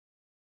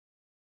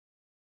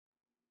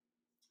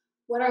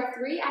What are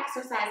 3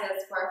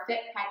 exercises for a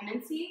fit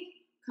pregnancy?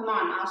 Come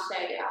on, I'll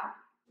show you.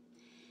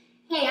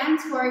 Hey, I'm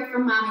Tori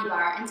from Mommy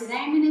Bar, and today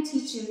I'm going to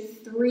teach you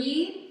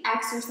 3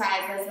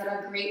 exercises that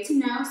are great to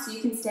know so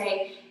you can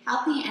stay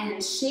healthy and in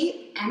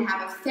shape and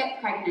have a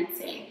fit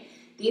pregnancy.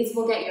 These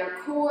will get your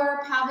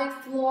core, pelvic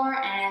floor,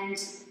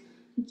 and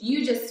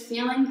you just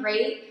feeling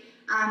great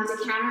to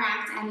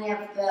counteract any of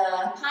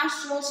the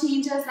postural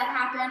changes that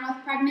happen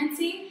with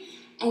pregnancy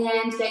and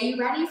get you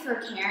ready for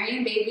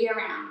carrying baby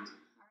around.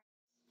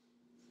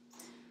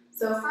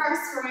 So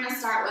first, we're going to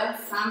start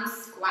with some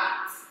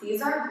squats.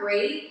 These are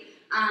great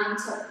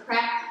to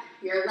prep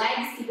your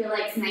legs, keep your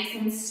legs nice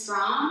and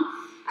strong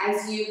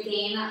as you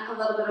gain a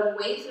little bit of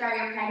weight throughout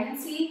your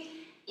pregnancy.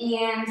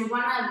 And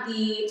one of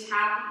the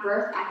top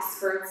birth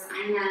experts,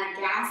 Ina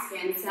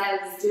Gaskin,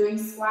 says doing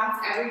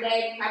squats every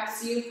day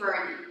preps you for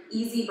an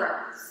easy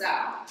birth. So,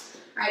 all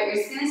right, you're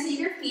just going to take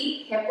your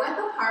feet hip width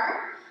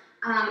apart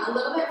a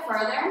little bit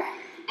further,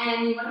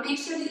 and you want to make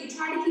sure that you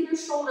try to keep your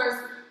shoulders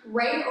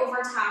right over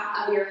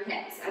top of your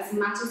hips as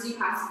much as you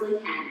possibly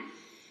can.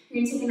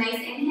 You're going to take a nice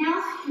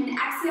inhale. You're going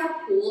to exhale,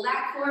 pull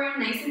that core in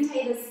nice and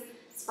tight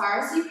as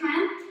far as you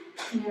can.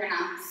 And you're going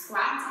to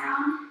squat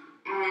down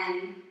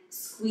and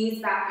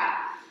squeeze back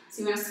up.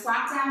 So you want to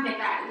squat down, get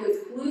those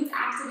glutes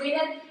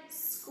activated,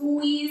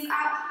 squeeze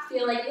up,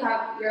 feel like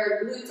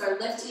your glutes are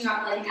lifting you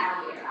up like an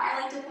elevator.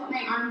 I like to put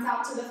my arms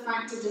out to the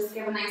front to just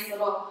give a nice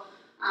little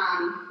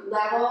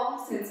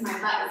level since my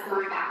butt is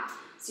going back.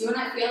 So you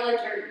want to feel like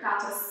you're about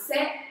to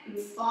sit and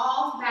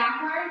fall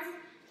backwards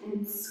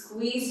and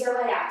squeeze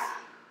your way up.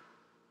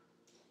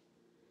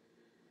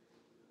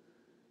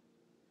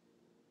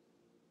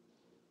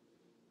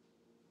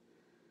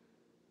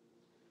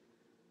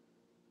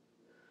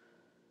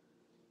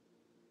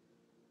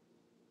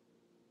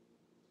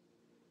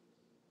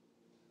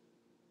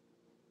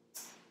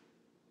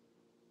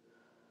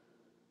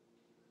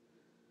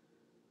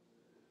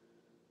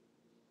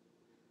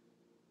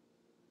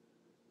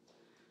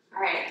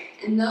 All right,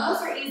 and those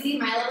are easy.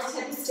 My little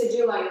tip is to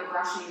do while you're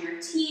brushing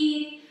your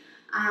teeth,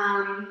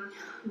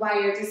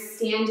 while you're just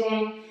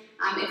standing,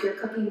 if you're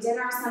cooking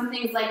dinner, some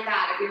things like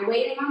that. If you're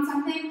waiting on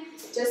something,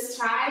 just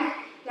try,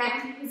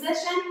 get into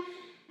position,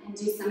 and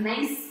do some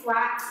nice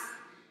squats,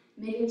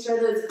 making sure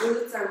those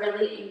glutes are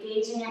really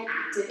engaging and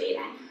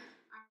activating.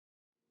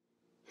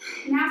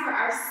 Now for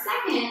our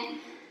second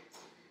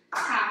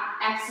top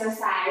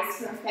exercise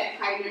for a fit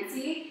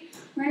pregnancy,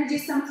 we're going to do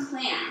some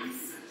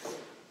clams.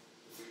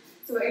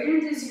 So what you're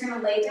going to do is you're going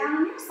to lay down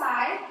on your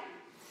side,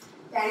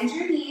 bend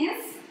your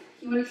knees.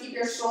 You want to keep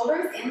your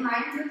shoulders in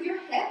line with your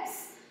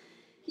hips.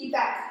 Keep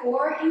that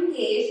core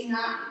engaged,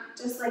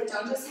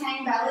 don't just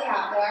hang belly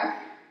out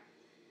there.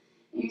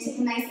 And you're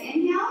taking a nice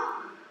inhale.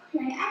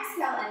 You're going to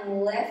exhale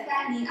and lift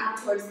that knee up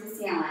towards the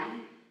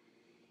ceiling.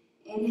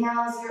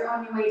 Inhale as you're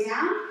on your way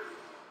down.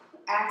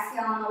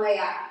 Exhale on the way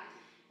up.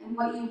 And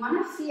what you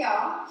want to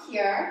feel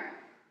here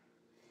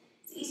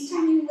is each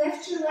time you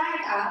lift your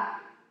leg up,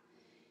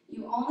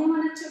 you only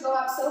want it to go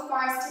up so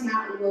far as to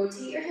not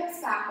rotate your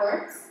hips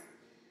backwards,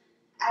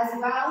 as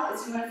well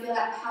as you want to feel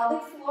that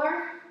pelvic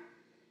floor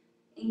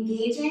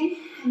engaging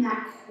and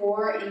that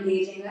core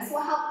engaging. This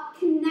will help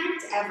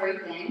connect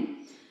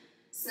everything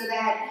so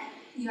that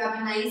you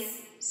have a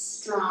nice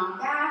strong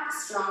back,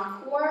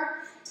 strong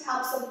core to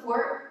help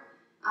support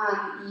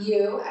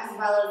you as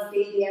well as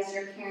baby as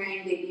you're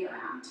carrying baby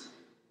around.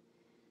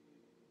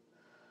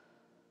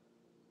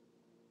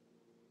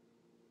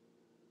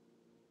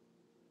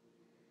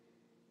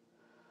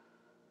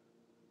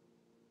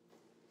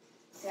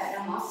 Good,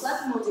 and we'll flip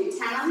and we'll do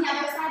 10 on the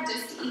other side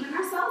just to even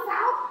ourselves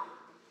out.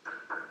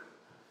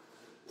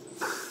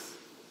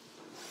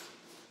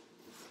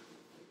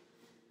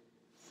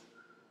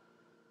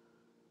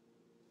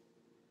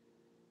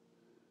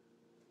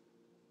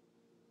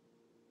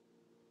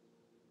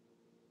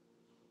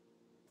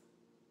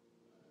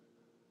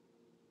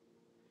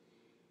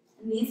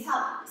 And these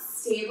help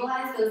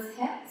stabilize those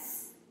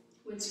hips,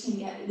 which can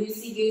get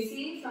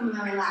loosey-goosey from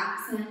the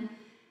relaxing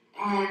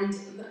and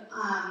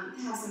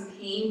have some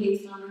pain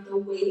based on the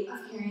weight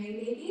of carrying a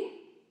baby.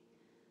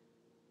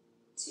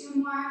 2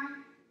 more,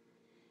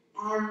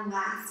 and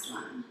last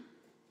one.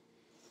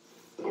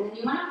 And then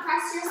you want to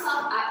press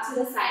yourself up to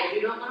the side.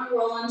 You don't want to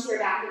roll onto your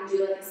back and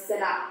do like a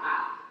sit-up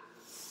up.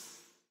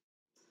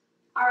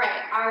 All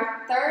right,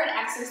 our third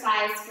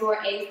exercise for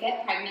a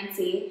fit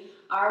pregnancy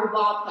are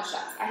wall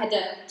push-ups. I had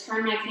to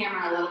turn my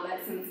camera a little bit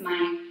since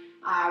my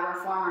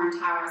reformer and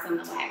tower is in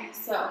the way.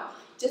 So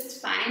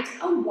just find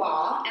a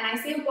wall, and I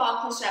say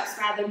wall push-ups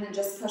rather than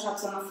just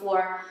push-ups on the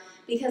floor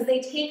because they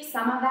take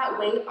some of that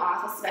weight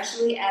off,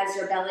 especially as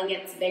your belly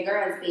gets bigger,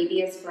 as baby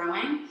is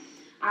growing.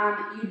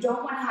 You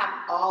don't want to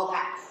have all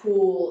that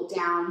pull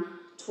down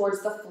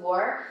towards the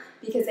floor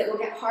because it will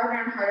get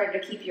harder and harder to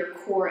keep your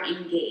core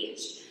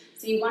engaged.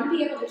 So you want to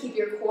be able to keep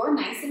your core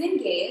nice and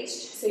engaged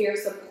so you're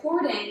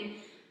supporting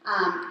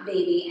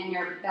baby and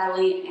your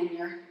belly and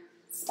your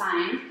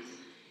spine,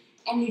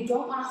 and you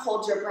don't want to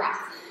hold your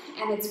breath.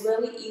 And it's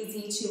really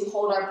easy to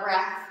hold our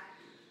breath.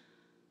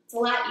 It's a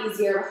lot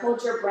easier to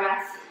hold your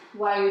breath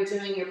while you're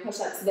doing your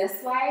push-ups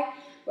this way.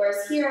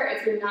 Whereas here,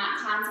 if you're not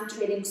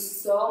concentrating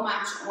so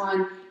much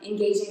on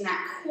engaging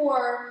that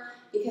core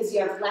because you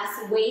have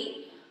less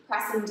weight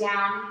pressing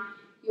down,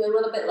 you're a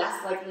little bit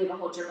less likely to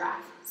hold your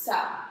breath. So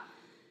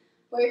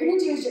what you're going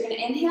to do is you're going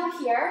to inhale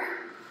here,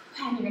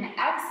 and you're going to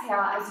exhale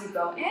as you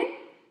go in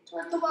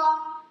toward the wall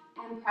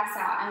and press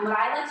out. And what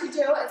I like to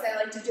do is I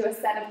like to do a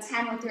set of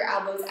 10 with your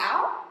elbows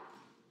out,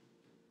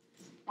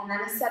 and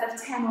then a set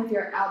of 10 with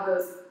your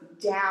elbows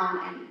down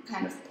and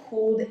kind of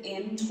pulled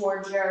in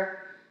towards your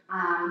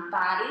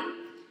body,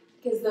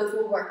 because those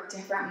will work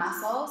different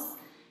muscles,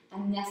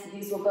 and yes,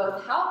 these will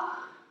both help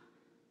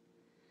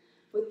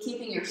with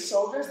keeping your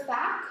shoulders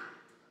back,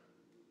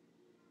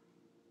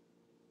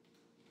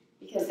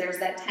 because there's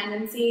that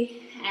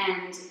tendency,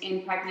 and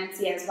in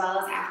pregnancy as well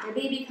as after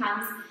baby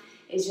comes,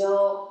 is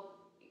you'll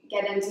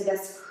get into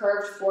this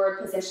curved forward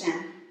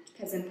position,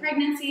 because in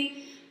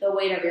pregnancy the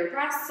weight of your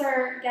breasts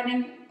are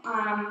getting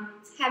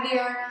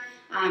heavier,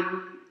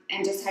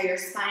 and just how your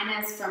spine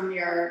is from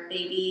your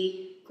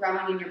baby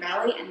growing in your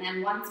belly. And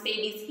then once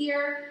baby's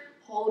here,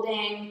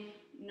 holding,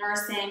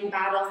 nursing,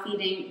 bottle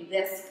feeding,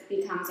 this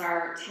becomes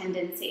our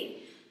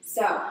tendency.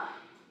 So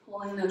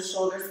pulling those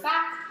shoulders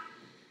back,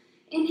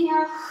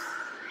 inhale,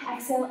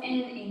 exhale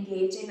in,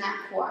 engaging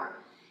that core.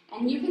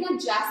 And you can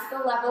adjust the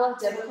level of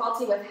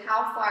difficulty with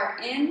how far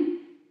in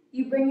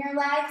you bring your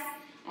legs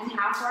and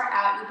how far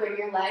out you bring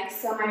your legs.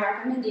 So my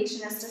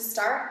recommendation is to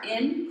start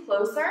in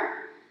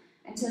closer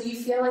until you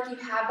feel like you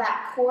have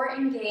that core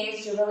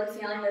engaged. You're really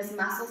feeling those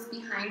muscles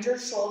behind your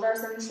shoulders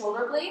and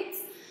shoulder blades.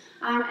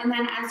 And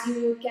then as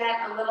you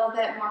get a little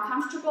bit more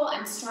comfortable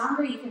and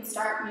stronger, you can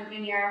start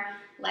moving your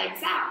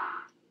legs out.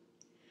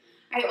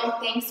 All right, well,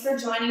 thanks for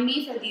joining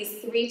me for these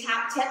 3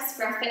 top tips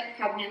for a fit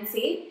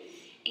pregnancy.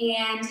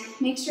 And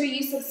make sure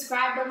you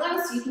subscribe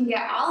below so you can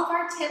get all of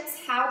our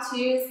tips,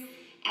 how-tos,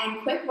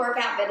 and quick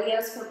workout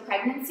videos for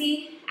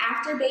pregnancy,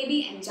 after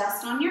baby, and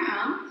just on your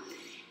own.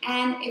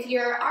 And if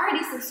you're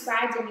already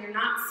subscribed and you're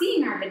not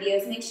seeing our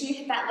videos, make sure you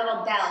hit that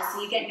little bell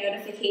so you get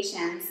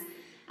notifications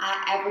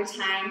every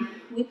time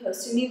we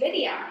post a new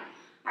video. All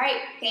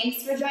right,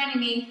 thanks for joining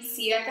me.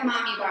 See you at the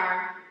Mommy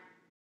Bar.